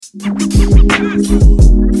Hey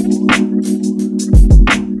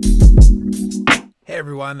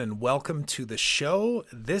everyone, and welcome to the show.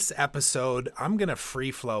 This episode, I'm going to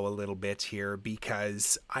free flow a little bit here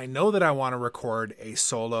because I know that I want to record a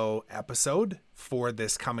solo episode for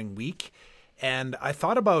this coming week. And I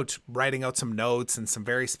thought about writing out some notes and some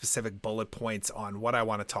very specific bullet points on what I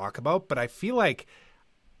want to talk about, but I feel like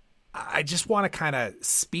I just want to kind of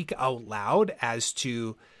speak out loud as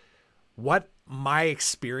to what my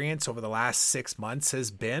experience over the last 6 months has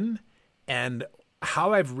been and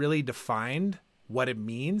how I've really defined what it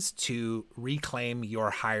means to reclaim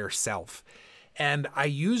your higher self. And I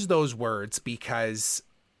use those words because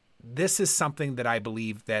this is something that I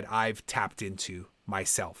believe that I've tapped into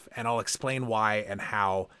myself. And I'll explain why and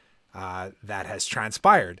how that has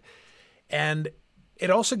transpired. And it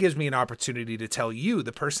also gives me an opportunity to tell you,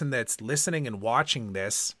 the person that's listening and watching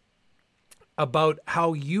this, about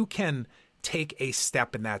how you can take a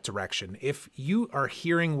step in that direction. If you are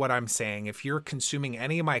hearing what I'm saying, if you're consuming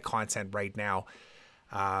any of my content right now,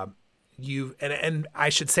 and I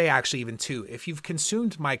should say actually even too, if you've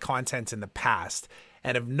consumed my content in the past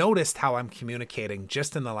and have noticed how I'm communicating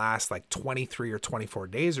just in the last like 23 or 24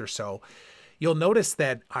 days or so, you'll notice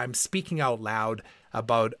that I'm speaking out loud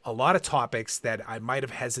about a lot of topics that I might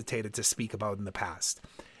have hesitated to speak about in the past.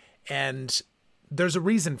 And there's a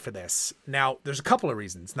reason for this. Now, there's a couple of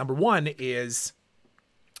reasons. Number one is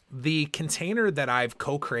the container that I've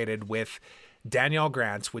co-created with Danielle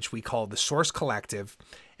Grant, which we call the Source Collective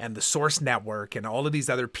and the Source Network and all of these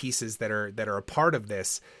other pieces that are a part of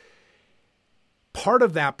this. Part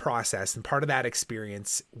of that process and part of that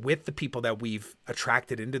experience with the people that we've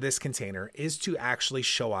attracted into this container is to actually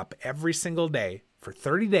show up every single day for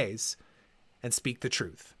 30 days and speak the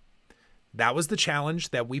truth. That was the challenge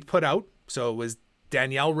that we put out. So it was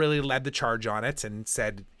Danielle really led the charge on it and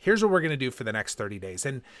said, here's what we're going to do for the next 30 days.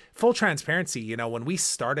 And full transparency, when we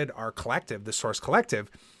started our collective, the Source Collective,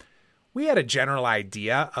 we had a general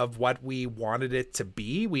idea of what we wanted it to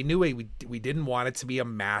be. We knew we didn't want it to be a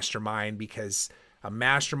mastermind, because a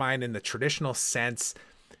mastermind in the traditional sense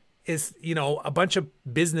is, a bunch of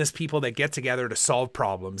business people that get together to solve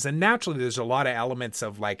problems. And naturally, there's a lot of elements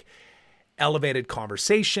of like elevated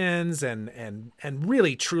conversations and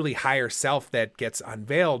really truly higher self that gets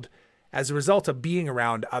unveiled as a result of being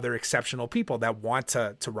around other exceptional people that want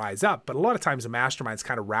to rise up. But a lot of times a mastermind's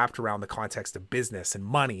kind of wrapped around the context of business and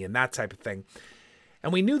money and that type of thing.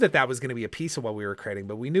 And we knew that that was going to be a piece of what we were creating,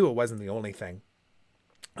 but we knew it wasn't the only thing.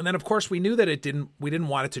 And then of course we knew that we didn't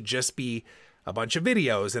want it to just be a bunch of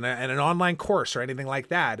videos and an online course or anything like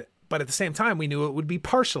that. But at the same time, we knew it would be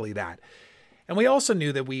partially that. And we also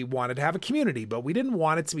knew that we wanted to have a community, but we didn't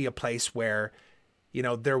want it to be a place where,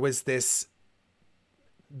 there was this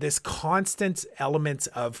constant element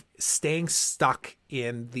of staying stuck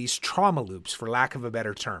in these trauma loops, for lack of a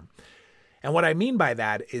better term. And what I mean by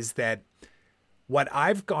that is that what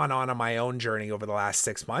I've gone on my own journey over the last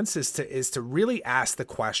 6 months is to really ask the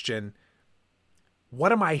question,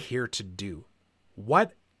 what am I here to do?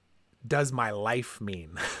 What does my life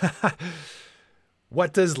mean?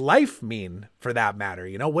 What does life mean, for that matter?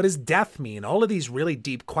 What does death mean? All of these really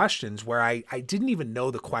deep questions where I didn't even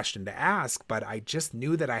know the question to ask, but I just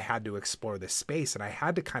knew that I had to explore this space and I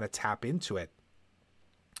had to kind of tap into it.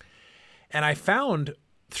 And I found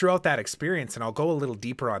throughout that experience, and I'll go a little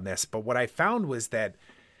deeper on this, but what I found was that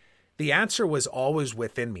the answer was always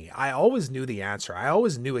within me. I always knew the answer. I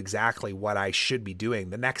always knew exactly what I should be doing,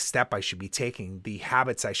 the next step I should be taking, the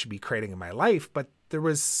habits I should be creating in my life, but there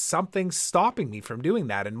was something stopping me from doing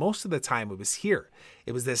that. And most of the time it was here.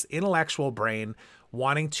 It was this intellectual brain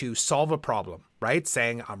wanting to solve a problem, right?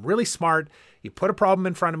 Saying, I'm really smart. You put a problem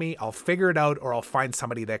in front of me, I'll figure it out, or I'll find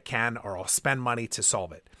somebody that can, or I'll spend money to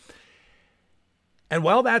solve it. And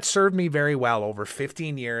while that served me very well over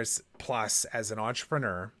 15 years plus as an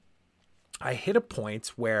entrepreneur, I hit a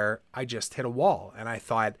point where I just hit a wall and I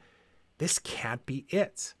thought, this can't be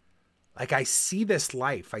it. Like, I see this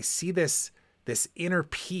life, I see this inner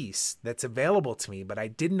peace that's available to me, but I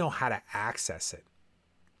didn't know how to access it.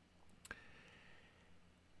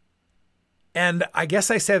 And I guess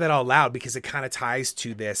I say that out loud because it kind of ties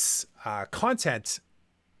to this content.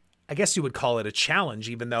 I guess you would call it a challenge,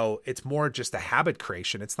 even though it's more just a habit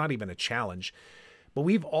creation. It's not even a challenge. But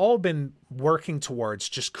we've all been working towards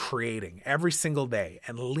just creating every single day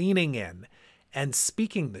and leaning in and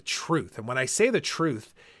speaking the truth. And when I say the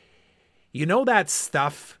truth, that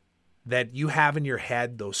stuff that you have in your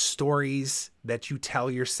head, those stories that you tell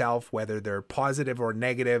yourself, whether they're positive or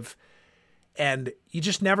negative, and you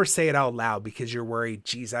just never say it out loud because you're worried,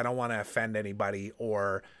 geez, I don't want to offend anybody,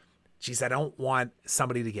 or geez, I don't want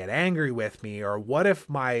somebody to get angry with me, or what if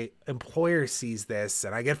my employer sees this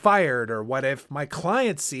and I get fired, or what if my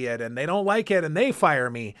clients see it and they don't like it and they fire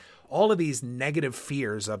me? All of these negative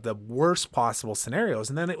fears of the worst possible scenarios.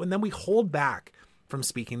 And then we hold back from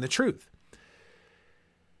speaking the truth.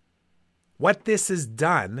 What this has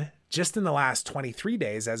done just in the last 23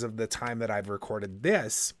 days, as of the time that I've recorded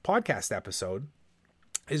this podcast episode,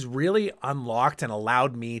 is really unlocked and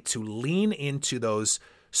allowed me to lean into those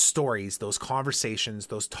stories, those conversations,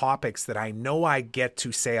 those topics that I know I get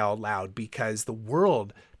to say out loud because the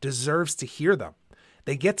world deserves to hear them.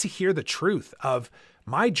 They get to hear the truth of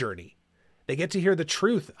my journey. They get to hear the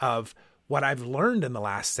truth of what I've learned in the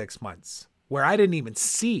last 6 months, where I didn't even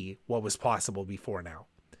see what was possible before now.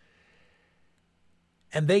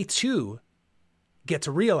 And they too get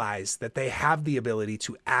to realize that they have the ability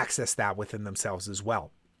to access that within themselves as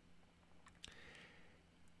well.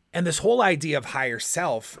 And this whole idea of higher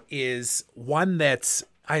self is one that's,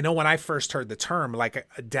 I know when I first heard the term, like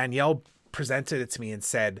Danielle presented it to me and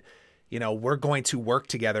said, you know, we're going to work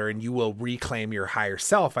together and you will reclaim your higher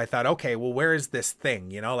self. I thought, okay, well, where is this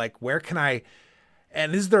thing? You know, like where can I,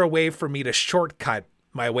 and is there a way for me to shortcut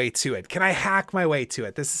my way to it? Can I hack my way to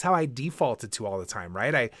it? This is how I defaulted to all the time,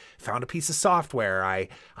 right? I found a piece of software. I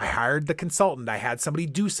hired the consultant. I had somebody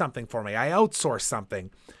do something for me. I outsourced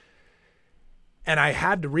something. And I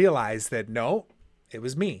had to realize that no, it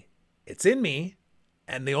was me. It's in me.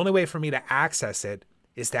 And the only way for me to access it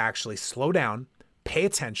is to actually slow down, pay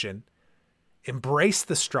attention, embrace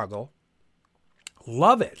the struggle,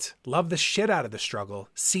 love it, love the shit out of the struggle,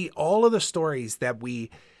 see all of the stories that we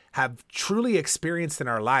have truly experienced in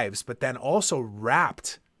our lives, but then also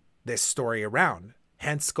wrapped this story around.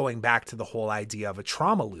 Hence going back to the whole idea of a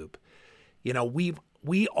trauma loop. You know,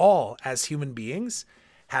 we all as human beings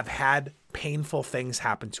have had painful things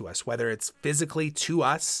happen to us, whether it's physically to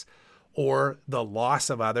us or the loss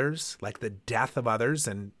of others, like the death of others.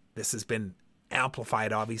 And this has been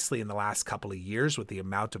amplified, obviously, in the last couple of years with the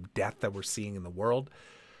amount of death that we're seeing in the world,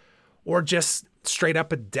 or just straight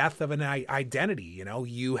up a death of an identity. You know,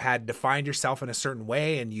 you had defined yourself in a certain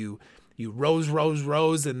way and you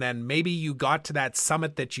rose, and then maybe you got to that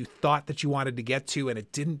summit that you thought that you wanted to get to and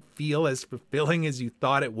it didn't feel as fulfilling as you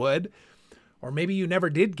thought it would. Or maybe you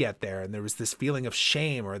never did get there and there was this feeling of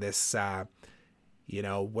shame or this,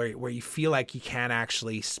 where you feel like you can't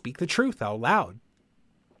actually speak the truth out loud.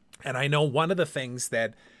 And I know one of the things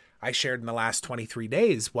that I shared in the last 23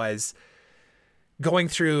 days was going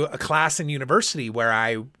through a class in university where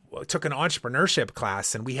I took an entrepreneurship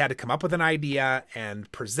class and we had to come up with an idea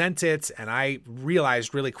and present it. And I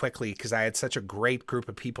realized really quickly, because I had such a great group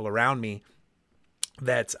of people around me,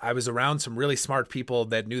 that I was around some really smart people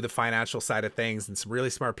that knew the financial side of things and some really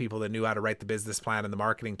smart people that knew how to write the business plan and the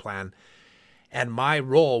marketing plan. And my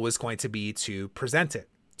role was going to be to present it,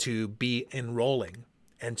 to be enrolling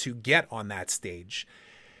and to get on that stage.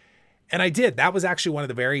 And I did. That was actually one of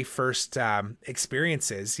the very first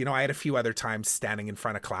experiences. You know, I had a few other times standing in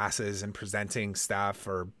front of classes and presenting stuff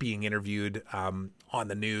or being interviewed on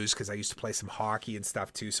the news because I used to play some hockey and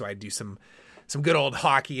stuff too. So I'd do some good old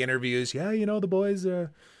hockey interviews. Yeah, you know, the boys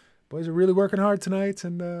are really working hard tonight.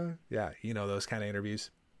 And yeah, you know, those kind of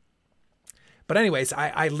interviews. But anyways,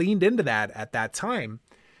 I leaned into that at that time.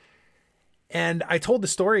 And I told the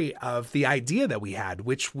story of the idea that we had,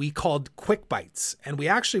 which we called Quick Bites. And we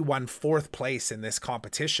actually won 4th place in this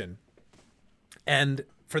competition. And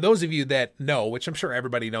for those of you that know, which I'm sure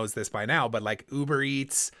everybody knows this by now, but like Uber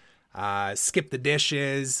Eats, Skip the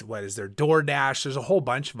Dishes, what is there, DoorDash, there's a whole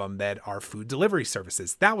bunch of them that are food delivery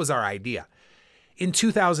services. That was our idea in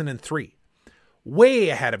 2003, way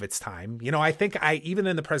ahead of its time. You know, I think even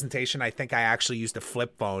in the presentation, I think I actually used a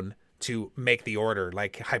flip phone to make the order,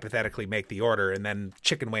 like hypothetically make the order. And then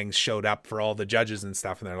chicken wings showed up for all the judges and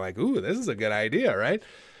stuff. And they're like, ooh, this is a good idea, right?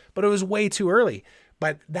 But it was way too early.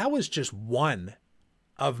 But that was just one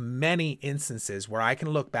of many instances where I can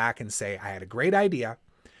look back and say, I had a great idea.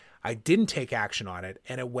 I didn't take action on it.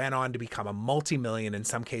 And it went on to become a multi-million, in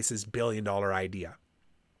some cases, $billion idea.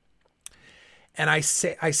 And I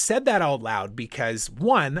said that out loud because,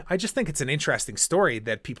 one, I just think it's an interesting story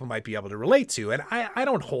that people might be able to relate to. And I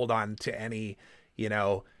don't hold on to any,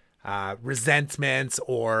 resentments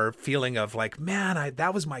or feeling of like, man,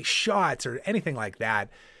 that was my shot or anything like that.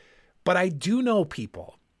 But I do know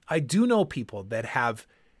people that have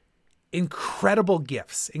incredible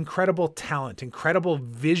gifts, incredible talent, incredible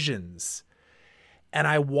visions. And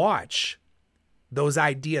I watch those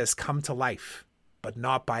ideas come to life, but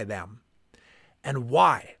not by them. And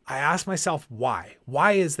why? I ask myself, why?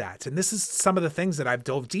 Why is that? And this is some of the things that I've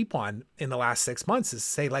dove deep on in the last 6 months is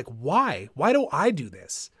say like, why? Why do I do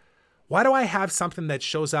this? Why do I have something that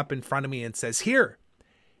shows up in front of me and says, here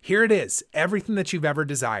it is, everything that you've ever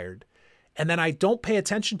desired. And then I don't pay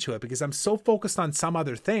attention to it because I'm so focused on some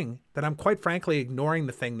other thing that I'm quite frankly ignoring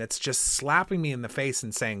the thing that's just slapping me in the face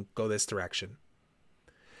and saying, go this direction.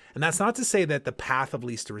 And that's not to say that the path of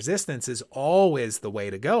least resistance is always the way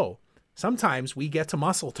to go. Sometimes we get to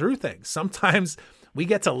muscle through things. Sometimes we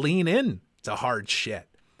get to lean in to hard shit.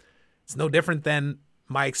 It's no different than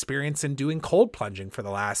my experience in doing cold plunging for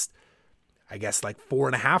the last, I guess, like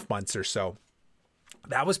 4.5 months or so.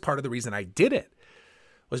 That was part of the reason I did it,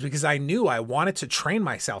 was because I knew I wanted to train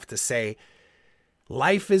myself to say,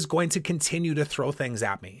 life is going to continue to throw things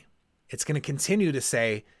at me. It's going to continue to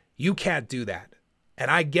say, you can't do that.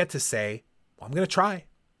 And I get to say, well, I'm going to try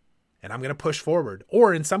and I'm going to push forward.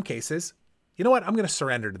 Or in some cases, you know what? I'm going to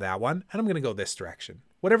surrender to that one and I'm going to go this direction.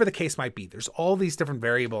 Whatever the case might be, there's all these different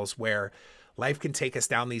variables where life can take us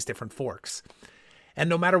down these different forks. And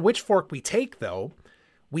no matter which fork we take, though,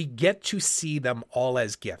 we get to see them all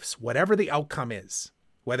as gifts, whatever the outcome is.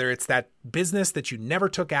 Whether it's that business that you never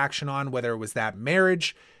took action on, whether it was that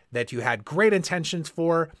marriage that you had great intentions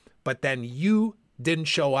for, but then you didn't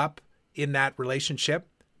show up in that relationship.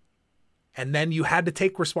 And then you had to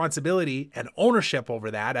take responsibility and ownership over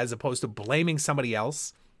that as opposed to blaming somebody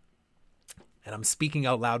else. And I'm speaking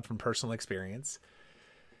out loud from personal experience.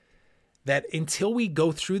 That until we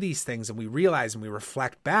go through these things and we realize and we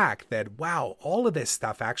reflect back that, wow, all of this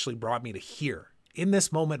stuff actually brought me to here. In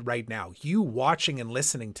this moment right now, you watching and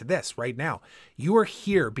listening to this right now, you are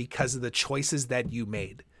here because of the choices that you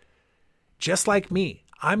made. Just like me,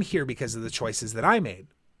 I'm here because of the choices that I made.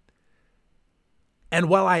 And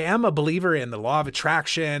while I am a believer in the law of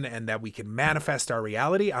attraction and that we can manifest our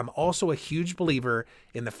reality, I'm also a huge believer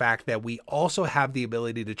in the fact that we also have the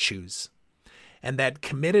ability to choose. And that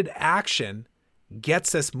committed action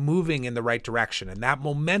gets us moving in the right direction. And that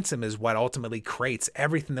momentum is what ultimately creates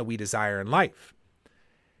everything that we desire in life.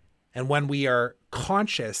 And when we are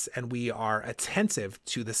conscious and we are attentive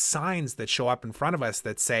to the signs that show up in front of us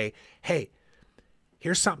that say, hey,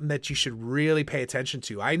 here's something that you should really pay attention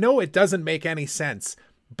to. I know it doesn't make any sense,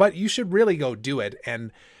 but you should really go do it.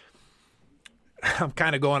 And I'm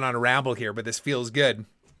kind of going on a ramble here, but this feels good.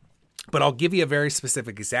 But I'll give you a very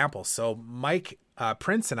specific example. So Mike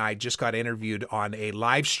Prince and I just got interviewed on a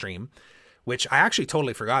live stream, which I actually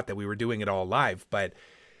totally forgot that we were doing it all live. But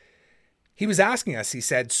he was asking us, he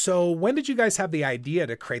said, so when did you guys have the idea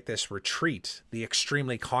to create this retreat, the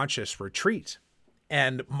Extremely Conscious Retreat?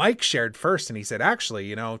 And Mike shared first, and he said,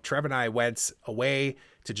 actually, Trev and I went away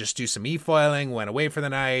to just do some e-foiling, went away for the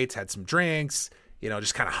night, had some drinks,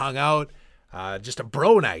 just kind of hung out, just a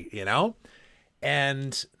bro night,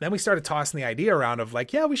 And then we started tossing the idea around of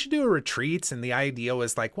like, yeah, we should do a retreat. And the idea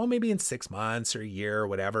was like, well, maybe in 6 months or a year or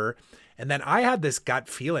whatever. And then I had this gut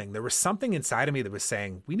feeling. There was something inside of me that was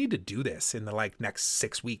saying, we need to do this in the next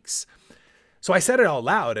 6 weeks. So I said it out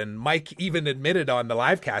loud, and Mike even admitted on the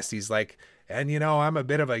live cast, he's like, and I'm a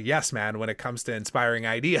bit of a yes man when it comes to inspiring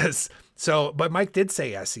ideas. So, but Mike did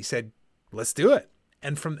say yes. He said, let's do it.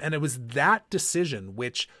 And it was that decision,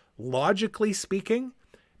 which logically speaking,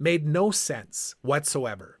 made no sense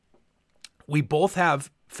whatsoever. We both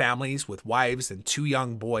have families with wives and 2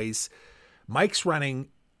 young boys. Mike's running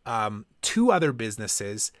 2 other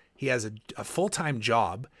businesses. He has a full-time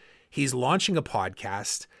job. He's launching a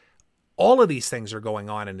podcast. All of these things are going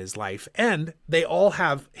on in his life, and they all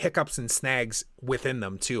have hiccups and snags within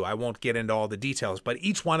them too. I won't get into all the details, but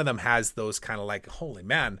each one of them has those kind of like, holy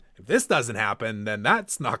man, if this doesn't happen, then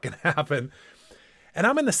that's not going to happen. And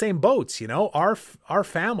I'm in the same boats, our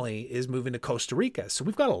family is moving to Costa Rica. So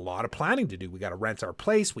we've got a lot of planning to do. We got to rent our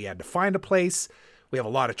place. We had to find a place. We have a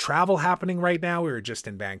lot of travel happening right now. We were just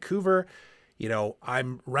in Vancouver.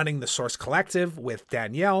 I'm running the Source Collective with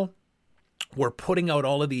Danielle. We're putting out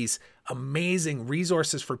all of these amazing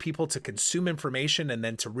resources for people to consume information and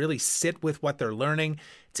then to really sit with what they're learning,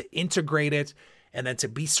 to integrate it, and then to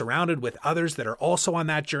be surrounded with others that are also on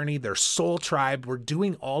that journey, their soul tribe. We're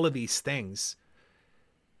doing all of these things.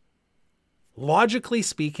 Logically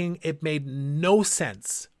speaking, it made no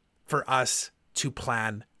sense for us to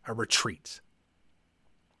plan a retreat.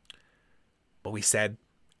 But we said,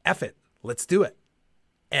 F it, let's do it.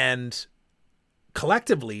 And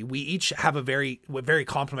collectively, we each have very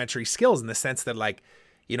complementary skills in the sense that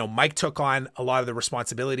Mike took on a lot of the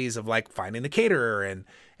responsibilities of finding the caterer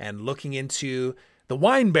and looking into the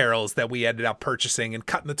wine barrels that we ended up purchasing and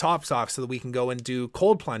cutting the tops off so that we can go and do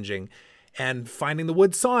cold plunging and finding the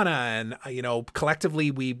wood sauna. And,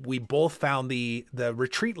 collectively, we both found the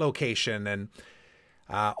retreat location and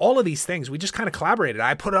all of these things. We just kind of collaborated.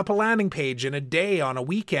 I put up a landing page in a day on a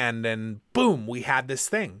weekend and boom, we had this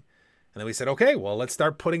thing. And then we said, okay, well, let's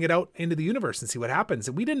start putting it out into the universe and see what happens.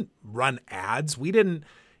 And we didn't run ads. We didn't,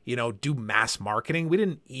 do mass marketing. We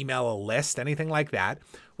didn't email a list, anything like that.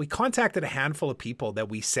 We contacted a handful of people that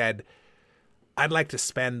we said, I'd like to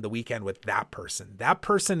spend the weekend with that person. That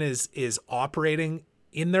person is operating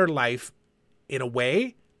in their life in a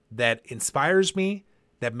way that inspires me,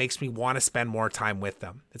 that makes me want to spend more time with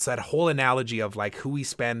them. It's that whole analogy of like who we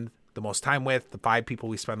spend the most time with, the 5 people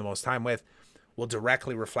we spend the most time with, will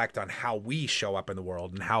directly reflect on how we show up in the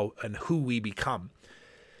world and who we become.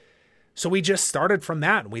 So we just started from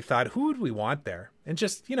that and we thought, who would we want there? And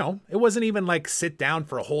just, it wasn't even like sit down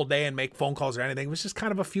for a whole day and make phone calls or anything. It was just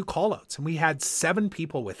kind of a few call outs. And we had 7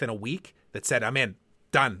 people within a week that said, I'm in,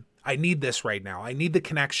 done. I need this right now. I need the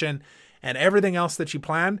connection, and everything else that you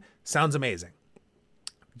planned sounds amazing.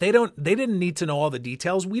 They didn't need to know all the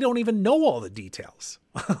details. We don't even know all the details.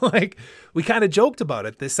 Like, we kind of joked about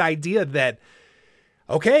it. This idea that,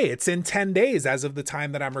 okay, it's in 10 days as of the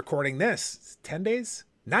time that I'm recording this. It's 10 days?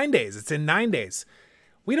 9 days. It's in 9 days.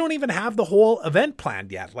 We don't even have the whole event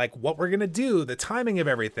planned yet. Like what we're going to do, the timing of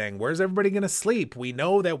everything. Where's everybody going to sleep? We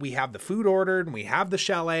know that we have the food ordered and we have the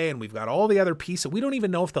chalet and we've got all the other pieces. We don't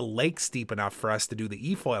even know if the lake's deep enough for us to do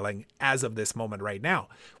the e-foiling as of this moment right now.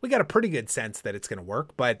 We got a pretty good sense that it's going to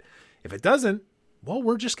work, but if it doesn't, well,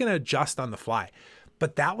 we're just going to adjust on the fly.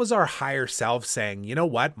 But that was our higher self saying, you know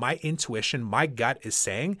what? My intuition, my gut is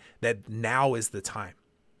saying that now is the time.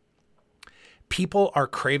 People are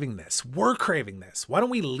craving this. We're craving this. Why don't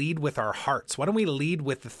we lead with our hearts? Why don't we lead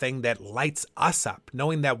with the thing that lights us up,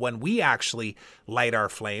 knowing that when we actually light our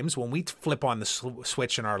flames, when we flip on the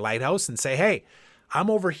switch in our lighthouse and say, hey, I'm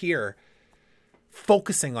over here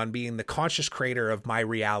focusing on being the conscious creator of my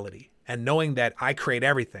reality and knowing that I create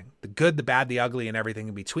everything, the good, the bad, the ugly, and everything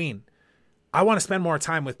in between. I want to spend more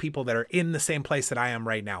time with people that are in the same place that I am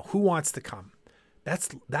right now. Who wants to come?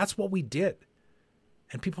 That's what we did.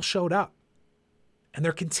 And people showed up. And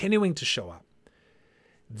they're continuing to show up.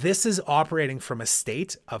 This is operating from a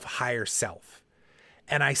state of higher self.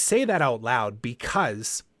 And I say that out loud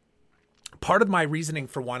because part of my reasoning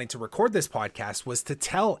for wanting to record this podcast was to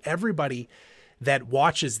tell everybody that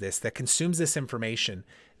watches this, that consumes this information,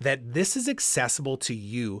 that this is accessible to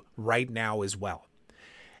you right now as well.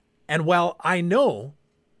 And while I know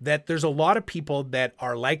that there's a lot of people that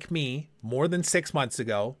are like me more than 6 months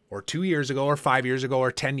ago or 2 years ago or 5 years ago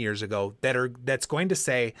or 10 years ago that's going to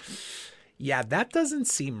say, yeah, that doesn't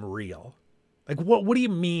seem real. Like, what do you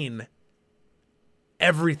mean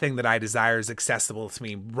everything that I desire is accessible to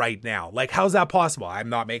me right now? Like, how's that possible? I'm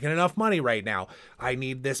not making enough money right now. I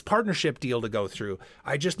need this partnership deal to go through.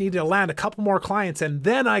 I just need to land a couple more clients and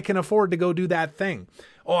then I can afford to go do that thing.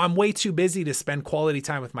 Oh, I'm way too busy to spend quality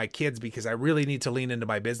time with my kids because I really need to lean into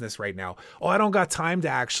my business right now. Oh, I don't got time to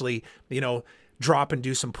actually, drop and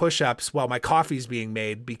do some push-ups while my coffee's being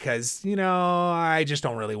made because, I just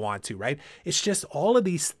don't really want to, right? It's just all of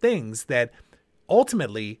these things that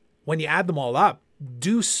ultimately, when you add them all up,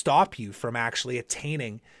 do stop you from actually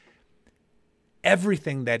attaining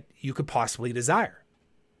everything that you could possibly desire.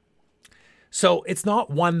 So it's not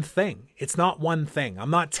one thing. It's not one thing. I'm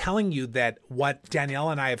not telling you that what Danielle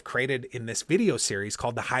and I have created in this video series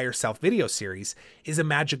called the Higher Self video series is a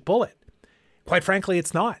magic bullet. Quite frankly,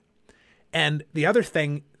 it's not. And the other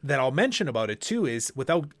thing that I'll mention about it too is,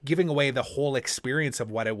 without giving away the whole experience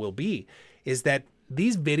of what it will be, is that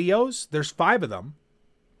these videos, there's 5 of them,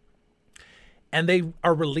 and they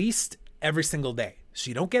are released every single day. So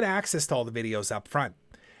you don't get access to all the videos up front.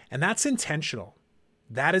 And that's intentional.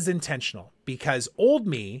 That is intentional because old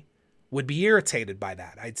me would be irritated by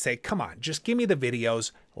that. I'd say, come on, just give me the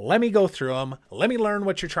videos. Let me go through them. Let me learn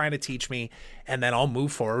what you're trying to teach me. And then I'll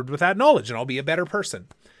move forward with that knowledge and I'll be a better person.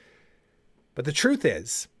 But the truth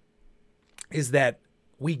is that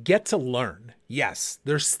we get to learn. Yes,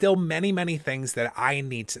 there's still many, many things that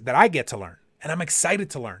I get to learn. And I'm excited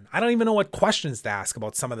to learn. I don't even know what questions to ask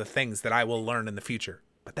about some of the things that I will learn in the future.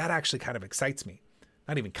 But that actually kind of excites me.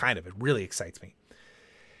 Not even kind of, it really excites me.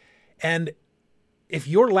 And if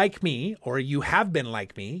you're like me, or you have been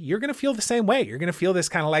like me, you're going to feel the same way. You're going to feel this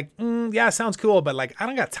kind of like, yeah, sounds cool, but like, I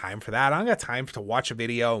don't got time for that. I don't got time to watch a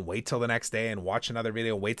video and wait till the next day and watch another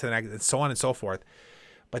video and wait till the next, and so on and so forth.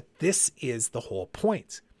 But this is the whole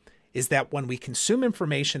point, is that when we consume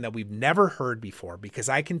information that we've never heard before, because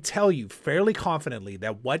I can tell you fairly confidently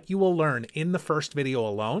that what you will learn in the first video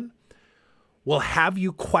alone will have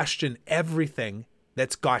you question everything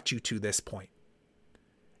that's got you to this point.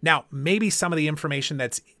 Now, maybe some of the information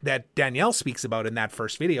that Danielle speaks about in that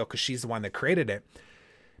first video, because she's the one that created it,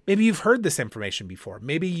 maybe you've heard this information before.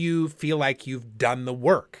 Maybe you feel like you've done the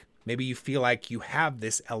work. Maybe you feel like you have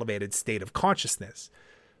this elevated state of consciousness.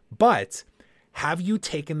 But have you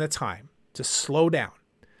taken the time to slow down,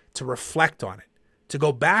 to reflect on it, to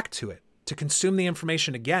go back to it, to consume the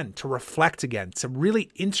information again, to reflect again, to really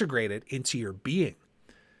integrate it into your being?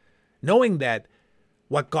 Knowing that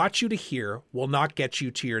what got you to here will not get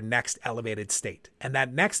you to your next elevated state. And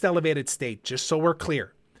that next elevated state, just so we're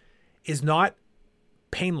clear, is not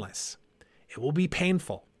painless. It will be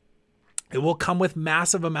painful. It will come with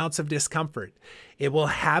massive amounts of discomfort. It will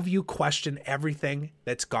have you question everything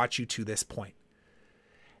that's got you to this point.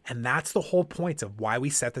 And that's the whole point of why we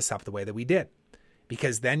set this up the way that we did.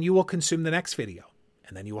 Because then you will consume the next video.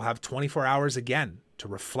 And then you will have 24 hours again to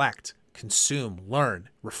reflect, consume, learn,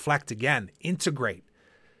 reflect again, integrate,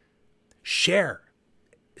 share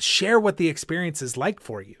what the experience is like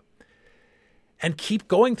for you. And keep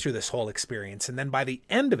going through this whole experience. And then by the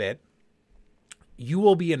end of it, you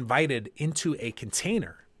will be invited into a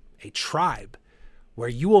container, a tribe, where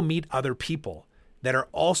you will meet other people that are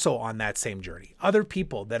also on that same journey. Other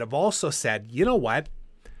people that have also said, you know what?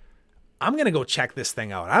 I'm going to go check this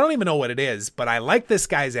thing out. I don't even know what it is, but I like this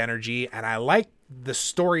guy's energy and I like the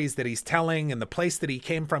stories that he's telling and the place that he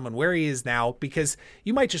came from and where he is now, because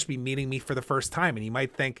you might just be meeting me for the first time and you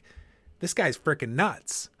might think, this guy's freaking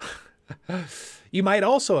nuts. You might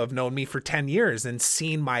also have known me for 10 years and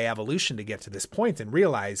seen my evolution to get to this point and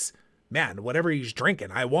realize, man, whatever he's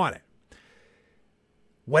drinking, I want it.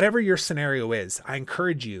 Whatever your scenario is, I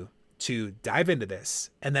encourage you to dive into this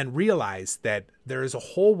and then realize that there is a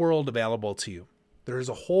whole world available to you. There is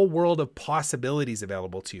a whole world of possibilities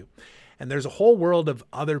available to you. And there's a whole world of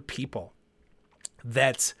other people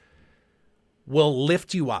that will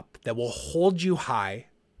lift you up, that will hold you high,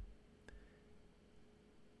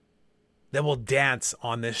 that will dance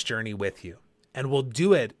on this journey with you, and will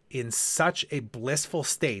do it in such a blissful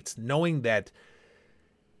state, knowing that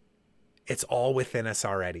it's all within us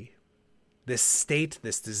already. This state,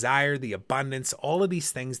 this desire, the abundance, all of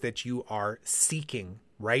these things that you are seeking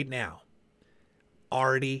right now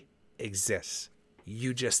already exists.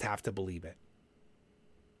 You just have to believe it.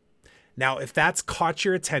 Now, if that's caught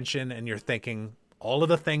your attention and you're thinking all of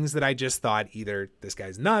the things that I just thought, either this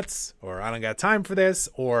guy's nuts, or I don't got time for this,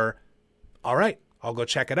 or all right, I'll go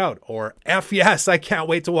check it out, or F yes, I can't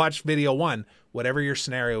wait to watch video 1, whatever your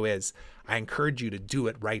scenario is, I encourage you to do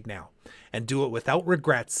it right now and do it without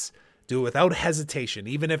regrets, do it without hesitation.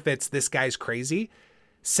 Even if it's this guy's crazy,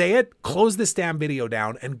 say it, close this damn video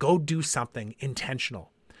down and go do something intentional.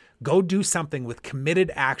 Go do something with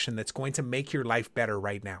committed action that's going to make your life better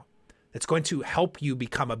right now. That's going to help you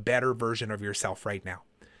become a better version of yourself right now.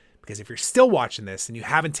 Because if you're still watching this and you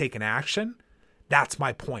haven't taken action, that's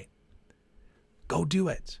my point. Go do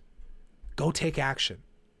it. Go take action.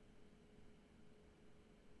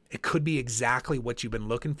 It could be exactly what you've been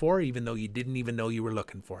looking for, even though you didn't even know you were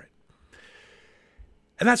looking for it.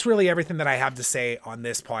 And that's really everything that I have to say on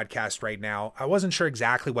this podcast right now. I wasn't sure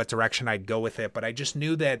exactly what direction I'd go with it, but I just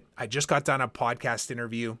knew that I just got done a podcast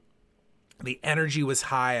interview. The energy was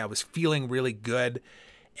high. I was feeling really good.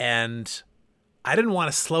 And I didn't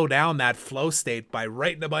want to slow down that flow state by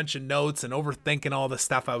writing a bunch of notes and overthinking all the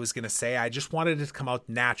stuff I was going to say. I just wanted it to come out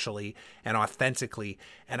naturally and authentically.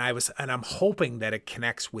 And I'm hoping that it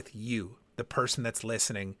connects with you, the person that's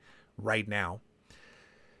listening right now.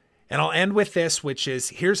 And I'll end with this, which is,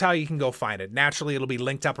 here's how you can go find it. Naturally, it'll be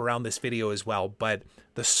linked up around this video as well, but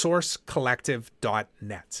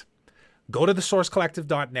thesourcecollective.net. Go to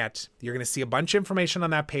thesourcecollective.net. You're going to see a bunch of information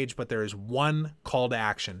on that page, but there is one call to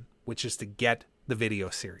action, which is to get the video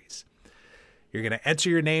series. You're going to enter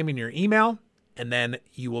your name and your email, and then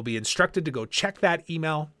you will be instructed to go check that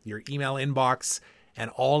email, your email inbox, and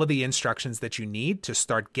all of the instructions that you need to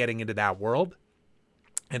start getting into that world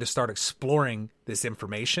and to start exploring this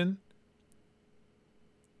information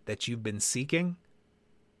that you've been seeking.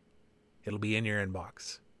 It'll be in your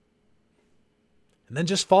inbox. And then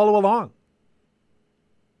just follow along.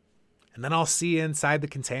 And then I'll see you inside the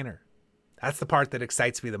container. That's the part that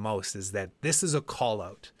excites me the most, is that this is a call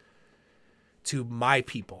out to my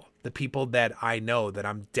people, the people that I know that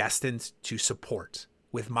I'm destined to support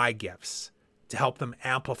with my gifts, to help them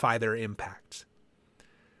amplify their impact,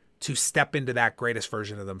 to step into that greatest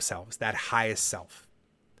version of themselves, that highest self.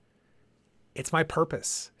 It's my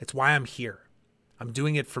purpose. It's why I'm here. I'm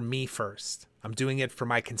doing it for me first. I'm doing it for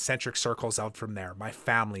my concentric circles out from there, my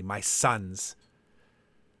family, my sons,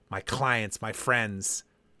 my clients, my friends,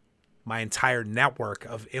 my entire network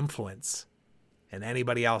of influence, and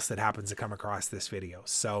anybody else that happens to come across this video.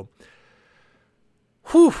 So,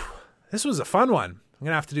 this was a fun one. I'm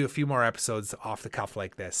going to have to do a few more episodes off the cuff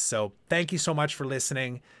like this. So thank you so much for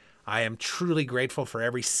listening. I am truly grateful for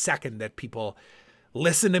every second that people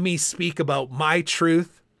listen to me speak about my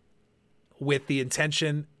truth with the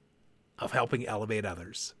intention of helping elevate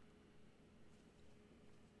others.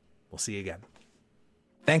 We'll see you again.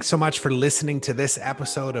 Thanks so much for listening to this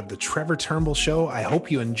episode of The Trevor Turnbull Show. I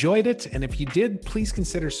hope you enjoyed it. And if you did, please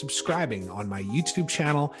consider subscribing on my YouTube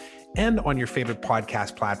channel and on your favorite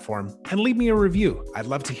podcast platform, and leave me a review. I'd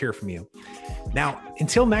love to hear from you. Now,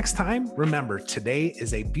 until next time, remember, today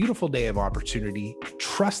is a beautiful day of opportunity.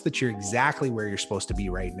 Trust that you're exactly where you're supposed to be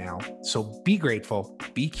right now. So be grateful,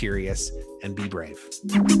 be curious, and be brave.